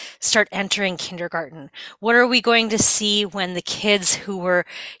mothers start entering kindergarten? What are we going to see when the kids who were,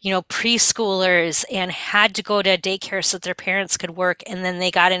 preschoolers and had to go to daycare so that their parents could work and then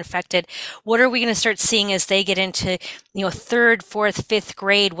they got infected? What are we going to start seeing as they get into, 3rd, 4th, 5th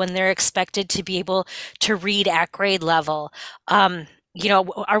grade when they're expected to be able to read at grade level? Are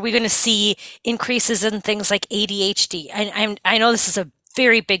we going to see increases in things like ADHD? I know this is a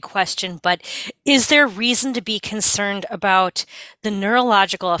very big question, but is there reason to be concerned about the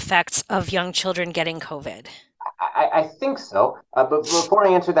neurological effects of young children getting COVID? I think so. But before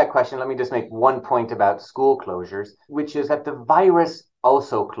I answer that question, let me just make one point about school closures, which is that the virus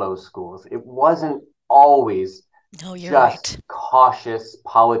also closed schools. It wasn't always right. Cautious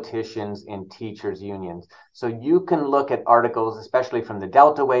politicians and teachers unions. So you can look at articles, especially from the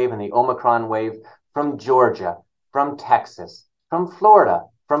Delta wave and the Omicron wave, from Georgia, from Texas, from Florida,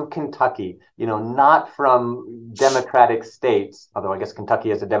 from Kentucky, not from Democratic states, although I guess Kentucky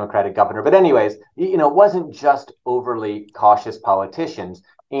has a Democratic governor. But anyways, it wasn't just overly cautious politicians.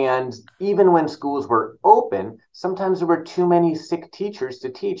 And even when schools were open, sometimes there were too many sick teachers to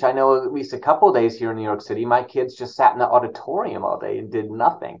teach. I know at least a couple of days here in New York City, my kids just sat in the auditorium all day and did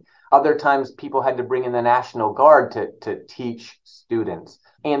nothing. Other times people had to bring in the National Guard to teach students.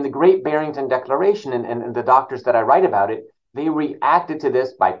 And the Great Barrington Declaration and the doctors that I write about it, they reacted to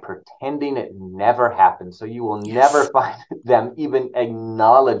this by pretending it never happened. So you will never find them even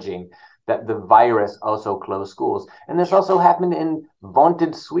acknowledging that the virus also closed schools. And this also happened in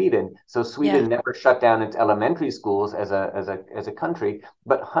vaunted Sweden. So Sweden never shut down its elementary schools as a country,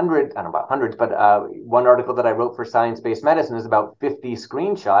 but hundreds, I don't know about hundreds, but one article that I wrote for Science-Based Medicine is about 50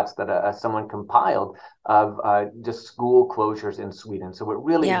 screenshots that someone compiled of just school closures in Sweden. So it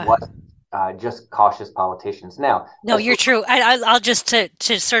really was just cautious politicians. Now, no, you're true. I'll just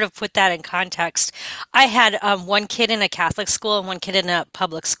to sort of put that in context. I had one kid in a Catholic school and one kid in a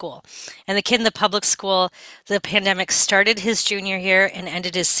public school. And the kid in the public school, the pandemic started his junior year and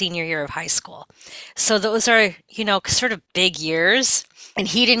ended his senior year of high school. So those are, sort of big years. And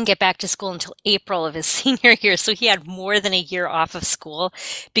he didn't get back to school until April of his senior year. So he had more than a year off of school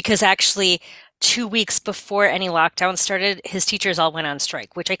because actually 2 weeks before any lockdown started, his teachers all went on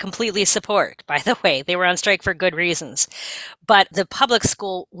strike, which I completely support, by the way. They were on strike for good reasons. But the public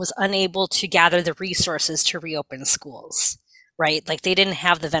school was unable to gather the resources to reopen schools, right? Like they didn't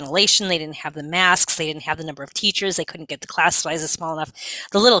have the ventilation, they didn't have the masks, they didn't have the number of teachers, they couldn't get the class sizes small enough.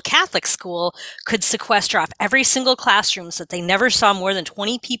 The little Catholic school could sequester off every single classroom so that they never saw more than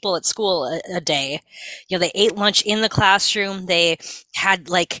 20 people at school a day. They ate lunch in the classroom. They had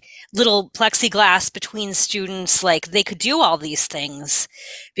like little plexiglass between students. Like they could do all these things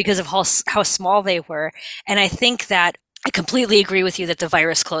because of how small they were. And I think that I completely agree with you that the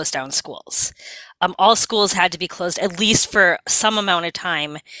virus closed down schools. All schools had to be closed at least for some amount of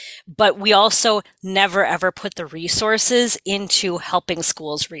time, but we also never ever put the resources into helping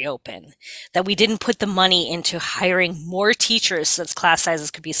schools reopen. That we didn't put the money into hiring more teachers so that class sizes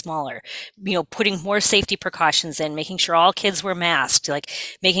could be smaller, putting more safety precautions in, making sure all kids were masked, like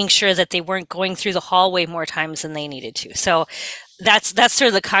making sure that they weren't going through the hallway more times than they needed to. So that's sort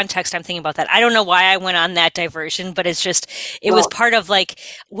of the context I'm thinking about that. I don't know why I went on that diversion, but it's just, it was part of like,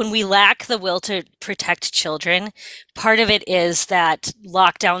 when we lack the will to protect children, part of it is that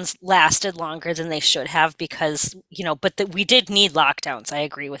lockdowns lasted longer than they should have because, we did need lockdowns. I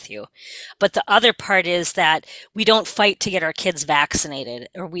agree with you. But the other part is that we don't fight to get our kids vaccinated,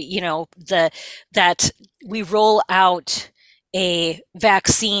 or that we roll out a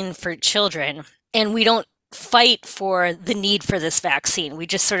vaccine for children and we don't fight for the need for this vaccine. We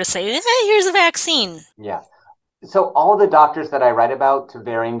just sort of say, hey, here's a vaccine. Yeah. So all the doctors that I read about to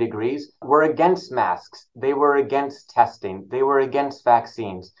varying degrees were against masks. They were against testing. They were against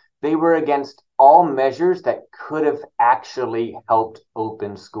vaccines. They were against all measures that could have actually helped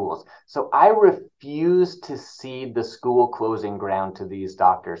open schools. So I refuse to cede the school closing ground to these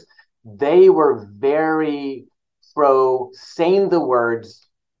doctors. They were very pro saying the words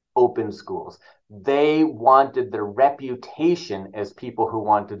open schools. They wanted their reputation as people who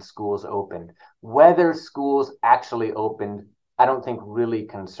wanted schools opened. Whether schools actually opened, I don't think really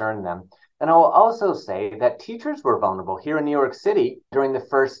concerned them. And I'll also say that teachers were vulnerable. Here in New York City, during the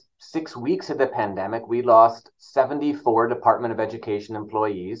first 6 weeks of the pandemic, we lost 74 Department of Education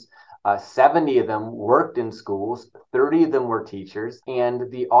employees. 70 of them worked in schools, 30 of them were teachers, and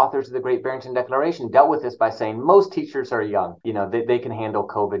the authors of the Great Barrington Declaration dealt with this by saying most teachers are young. They can handle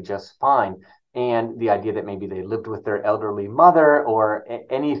COVID just fine. And the idea that maybe they lived with their elderly mother or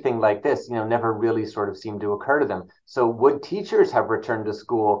anything like this, never really sort of seemed to occur to them. So would teachers have returned to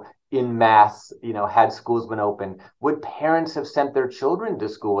school in mass, had schools been open? Would parents have sent their children to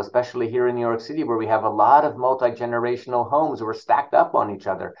school, especially here in New York City, where we have a lot of multi-generational homes who are stacked up on each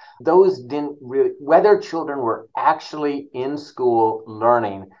other? Those didn't really, whether children were actually in school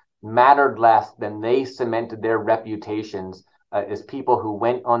learning mattered less than they cemented their reputations as people who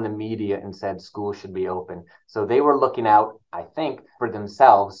went on the media and said schools should be open. So they were looking out, I think, for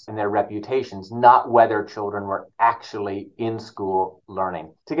themselves and their reputations, not whether children were actually in school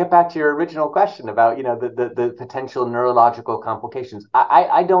learning. To get back to your original question about, the potential neurological complications,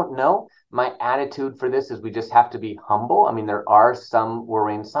 I don't know. My attitude for this is we just have to be humble. I mean, there are some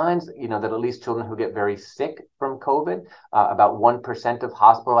worrying signs, that at least children who get very sick from COVID, about 1% of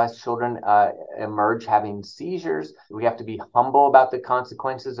hospitalized children emerge having seizures. We have to be humble about the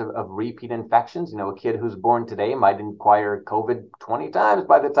consequences of repeat infections. A kid who's born today might acquire COVID 20 times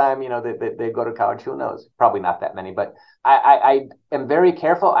by the time, they go to college. Who knows? Probably not that many, but I am very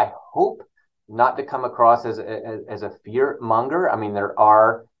careful. I hope not to come across as a fear monger. I mean, there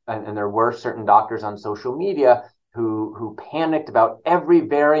are, and there were certain doctors on social media who panicked about every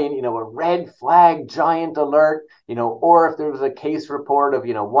variant, a red flag giant alert, or if there was a case report of,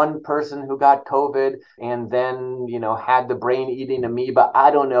 one person who got COVID and then, had the brain eating amoeba.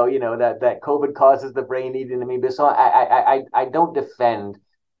 I don't know, that COVID causes the brain eating amoeba. So I don't defend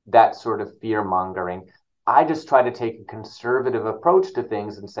that sort of fear mongering. I just try to take a conservative approach to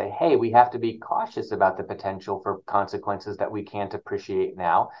things and say, hey, we have to be cautious about the potential for consequences that we can't appreciate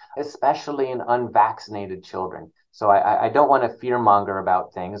now, especially in unvaccinated children. So I don't want to fearmonger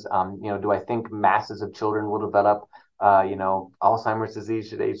about things. Do I think masses of children will develop, Alzheimer's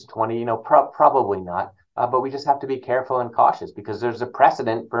disease at age 20? Probably not. But we just have to be careful and cautious because there's a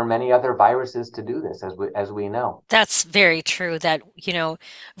precedent for many other viruses to do this, as we know. That's very true that,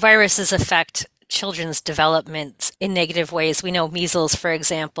 viruses affect children's development in negative ways. We know measles, for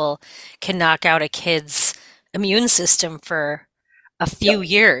example, can knock out a kid's immune system for a few Yep.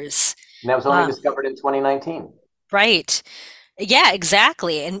 years. And that was only discovered in 2019. Right. Yeah,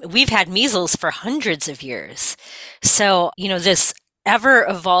 exactly. And we've had measles for hundreds of years. So, this ever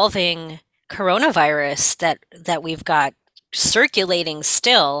evolving coronavirus that we've got circulating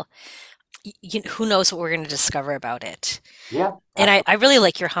still, who knows what we're going to discover about it. Yeah, And I, absolutely. I really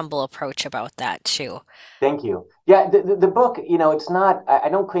like your humble approach about that too. Thank you. Yeah, the book, it's not, I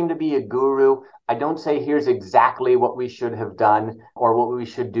don't claim to be a guru. I don't say here's exactly what we should have done or what we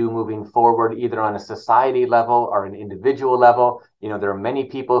should do moving forward, either on a society level or an individual level. There are many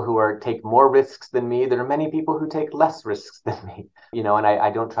people who take more risks than me. There are many people who take less risks than me, and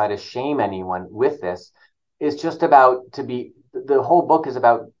I don't try to shame anyone with this. It's just about the whole book is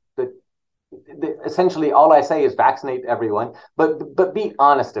about essentially all I say is vaccinate everyone, but be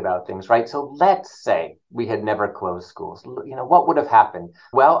honest about things, right? So let's say we had never closed schools. What would have happened?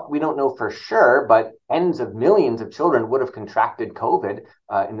 Well, we don't know for sure, but tens of millions of children would have contracted COVID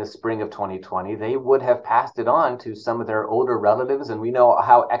in the spring of 2020. They would have passed it on to some of their older relatives, and we know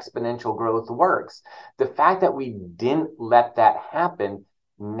how exponential growth works. The fact that we didn't let that happen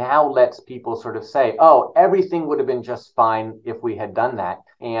now lets people sort of say, oh, everything would have been just fine if we had done that.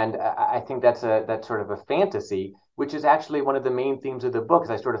 And I think that's sort of a fantasy, which is actually one of the main themes of the book.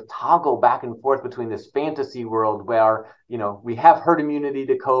 Is I sort of toggle back and forth between this fantasy world where, we have herd immunity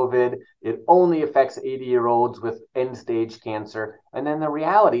to COVID. It only affects 80-year-olds with end stage cancer. And then the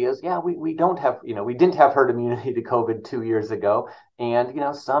reality is, yeah, we don't have, we didn't have herd immunity to COVID 2 years ago. And,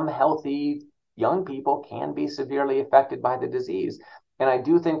 some healthy young people can be severely affected by the disease. And I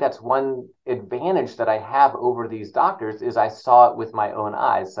do think that's one advantage that I have over these doctors is I saw it with my own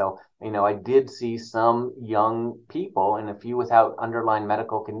eyes. So, I did see some young people and a few without underlying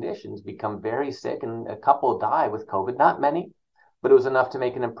medical conditions become very sick and a couple die with COVID. Not many, but it was enough to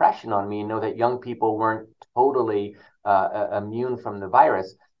make an impression on me and know that young people weren't totally immune from the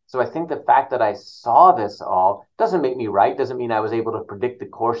virus. So I think the fact that I saw this all doesn't make me right, doesn't mean I was able to predict the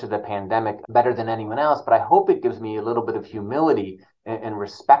course of the pandemic better than anyone else, but I hope it gives me a little bit of humility and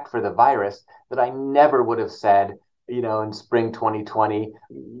respect for the virus that I never would have said, in spring 2020,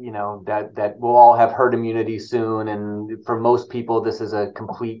 that we'll all have herd immunity soon. And for most people, this is a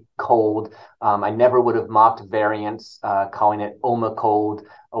complete cold. I never would have mocked variants, calling it Omacold,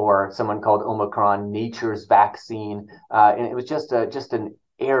 or someone called Omicron nature's vaccine. And it was just an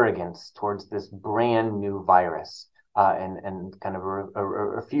arrogance towards this brand new virus, and kind of a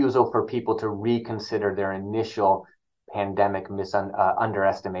refusal for people to reconsider their initial pandemic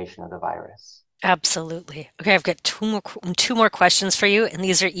underestimation of the virus. Absolutely. Okay, I've got two more questions for you, and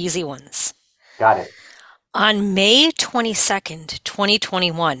these are easy ones. Got it. On May 22nd,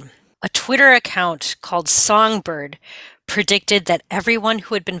 2021, a Twitter account called Songbird predicted that everyone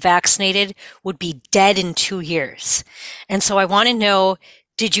who had been vaccinated would be dead in 2 years. And so I want to know,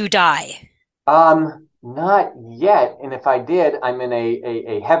 did you die? Not yet. And if I did, I'm in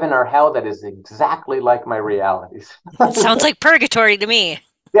a heaven or hell that is exactly like my realities. It sounds like purgatory to me.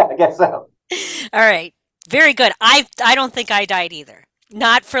 Yeah, I guess so. All right. Very good. I don't think I died either.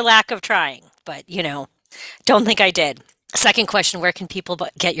 Not for lack of trying, but don't think I did. Second question, where can people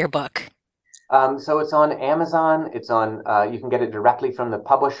get your book? So it's on Amazon. You can get it directly from the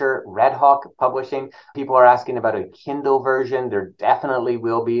publisher, Red Hawk Publishing. People are asking about a Kindle version. There definitely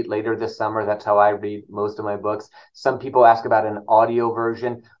will be later this summer. That's how I read most of my books. Some people ask about an audio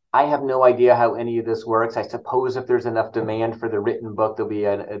version. I have no idea how any of this works. I suppose if there's enough demand for the written book, there'll be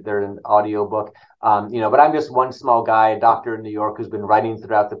an audio book. But I'm just one small guy, a doctor in New York who's been writing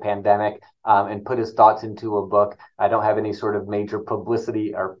throughout the pandemic, and put his thoughts into a book. I don't have any sort of major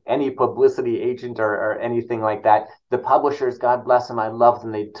publicity or any publicity agent or anything like that. The publishers, God bless them, I love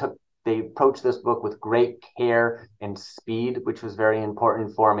them. They approached this book with great care and speed, which was very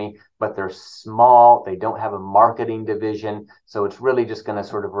important for me, but they're small. They don't have a marketing division. So it's really just going to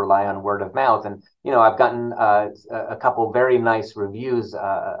sort of rely on word of mouth. And, I've gotten a couple very nice reviews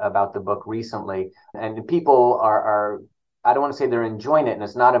about the book recently, and people are I don't want to say they're enjoying it. And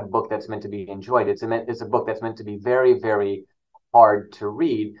it's not a book that's meant to be enjoyed. It's a book that's meant to be very, very hard to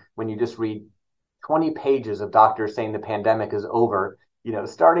read when you just read 20 pages of doctors saying the pandemic is over,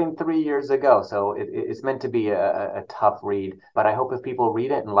 starting 3 years ago. So it's meant to be a tough read. But I hope if people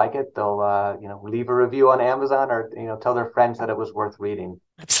read it and like it, they'll, leave a review on Amazon or, tell their friends that it was worth reading.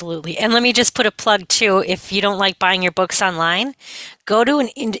 Absolutely. And let me just put a plug too. If you don't like buying your books online, go to an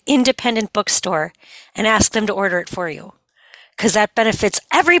independent bookstore and ask them to order it for you, because that benefits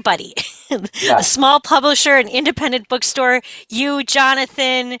everybody. Yeah. A small publisher, an independent bookstore, you,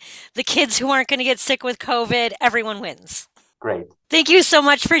 Jonathan, the kids who aren't going to get sick with COVID, everyone wins. Great. Thank you so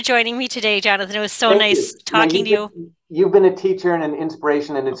much for joining me today, Jonathan. It was so nice talking to you. You've been a teacher and an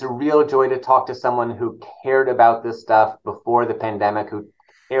inspiration, and it's a real joy to talk to someone who cared about this stuff before the pandemic, who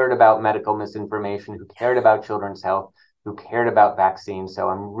cared about medical misinformation, who cared about children's health, who cared about vaccines. So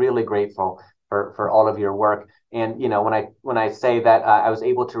I'm really grateful for all of your work. And when I say that I was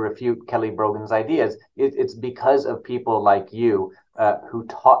able to refute Kelly Brogan's ideas, it's because of people like you who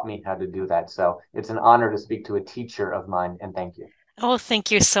taught me how to do that. So it's an honor to speak to a teacher of mine, and thank you. Oh, thank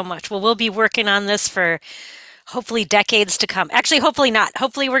you so much. Well, we'll be working on this for hopefully decades to come. Actually, hopefully not.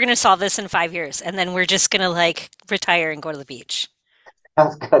 Hopefully we're going to solve this in 5 years, and then we're just going to retire and go to the beach.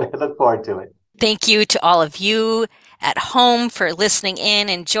 Sounds good. I look forward to it. Thank you to all of you at home for listening in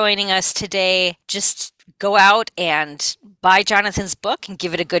and joining us today. Just go out and buy Jonathan's book and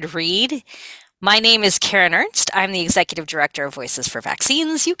give it a good read. My name is Karen Ernst. I'm the Executive Director of Voices for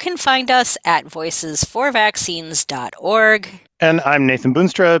Vaccines. You can find us at voicesforvaccines.org. And I'm Nathan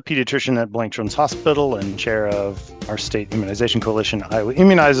Boonstra, pediatrician at Blank Children's Hospital and chair of our state immunization coalition, Iowa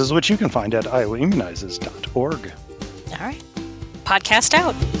Immunizes, which you can find at iowaimmunizes.org. All right. Podcast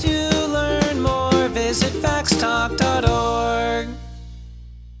out. To learn more, visit vaxtalk.org.